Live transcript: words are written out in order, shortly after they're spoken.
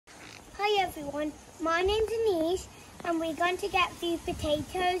Hi everyone, my name's Anish and we're going to get these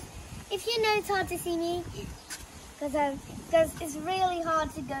potatoes. If you know, it's hard to see me because it's really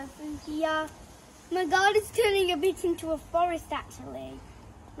hard to go through here. My garden is turning a bit into a forest actually,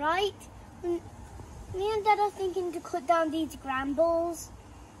 right? Me and Dad are thinking to cut down these brambles,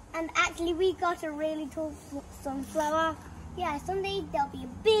 and actually we got a really tall sunflower. Yeah, someday there'll be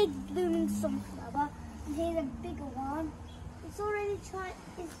a big blooming sunflower, and here's a bigger one. It's already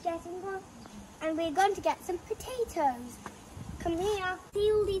getting one, and we're going to get some potatoes. Come here,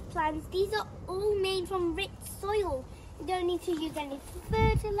 see all these plants. These are all made from rich soil. You don't need to use any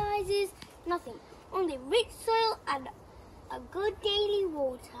fertilizers, nothing. Only rich soil and a good daily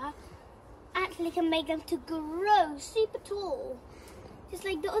water actually can make them to grow super tall, just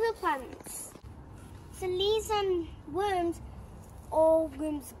like the other plants. So leaves and worms or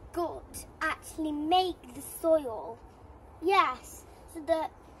worms' gut actually make the soil. Yes,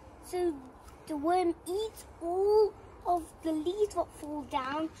 so the worm eats all of the leaves that fall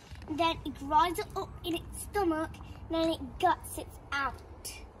down, and then it grinds it up in its stomach, and then it guts it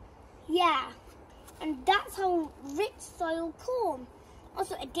out. Yeah, and that's how rich soil forms.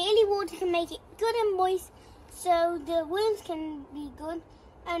 Also, a daily water can make it good and moist, so the worms can be good,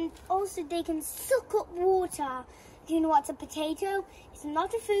 and also they can suck up water. Do you know what's a potato? It's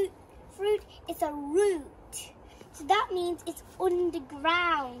not a fruit, it's a root. So that means it's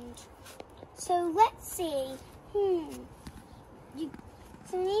underground. So let's see. So we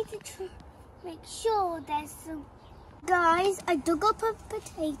need to make sure there's some. Guys, I dug up a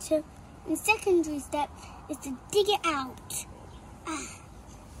potato. And the secondary step is to dig it out.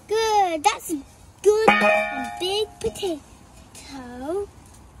 Good, that's a good and big potato.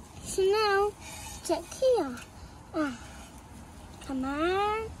 So now, check here. Come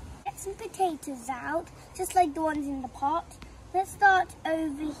on. Get some potatoes out, just like the ones in the pot. Let's start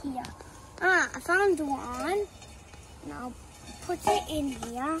over here. I found one. Now put it in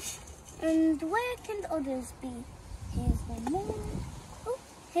here. And where can the others be? Here's one more. Oh,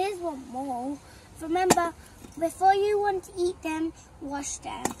 here's one more. Remember, before you want to eat them, wash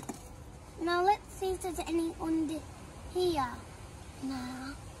them. Now let's see if there's any under here.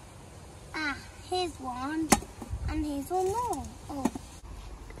 Now, here's one, and here's one more. Oh.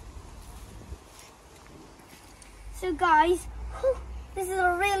 So guys, this is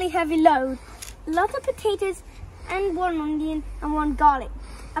a really heavy load. A lot of potatoes and one onion and one garlic.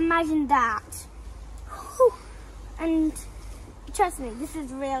 Imagine that. And trust me, this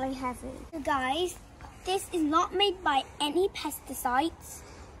is really heavy. So guys, this is not made by any pesticides,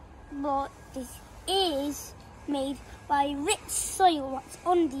 but this is made by rich soil that's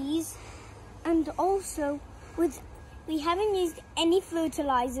on these, and also we haven't used any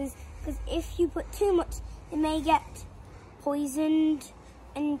fertilizers, because if you put too much, it may get poisoned,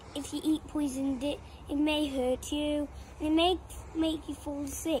 and if you eat poisoned it may hurt you, and it may make you fall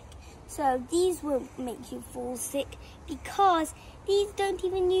sick. So these won't make you fall sick because these don't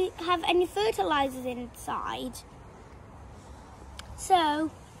even have any fertilizers inside.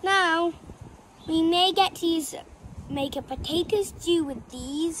 So now we may get to make a potato stew with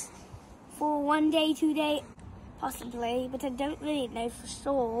these for 1 day, 2 days, possibly, but I don't really know for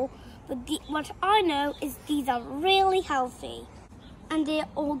sure. But what I know is these are really healthy and they're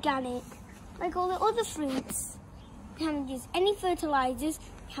organic, like all the other fruits. We haven't used any fertilizers,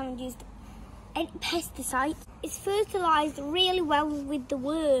 we haven't used any pesticides. It's fertilized really well with the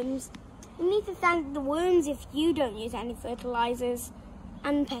worms. You need to thank the worms if you don't use any fertilizers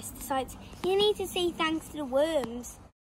and pesticides. You need to say thanks to the worms.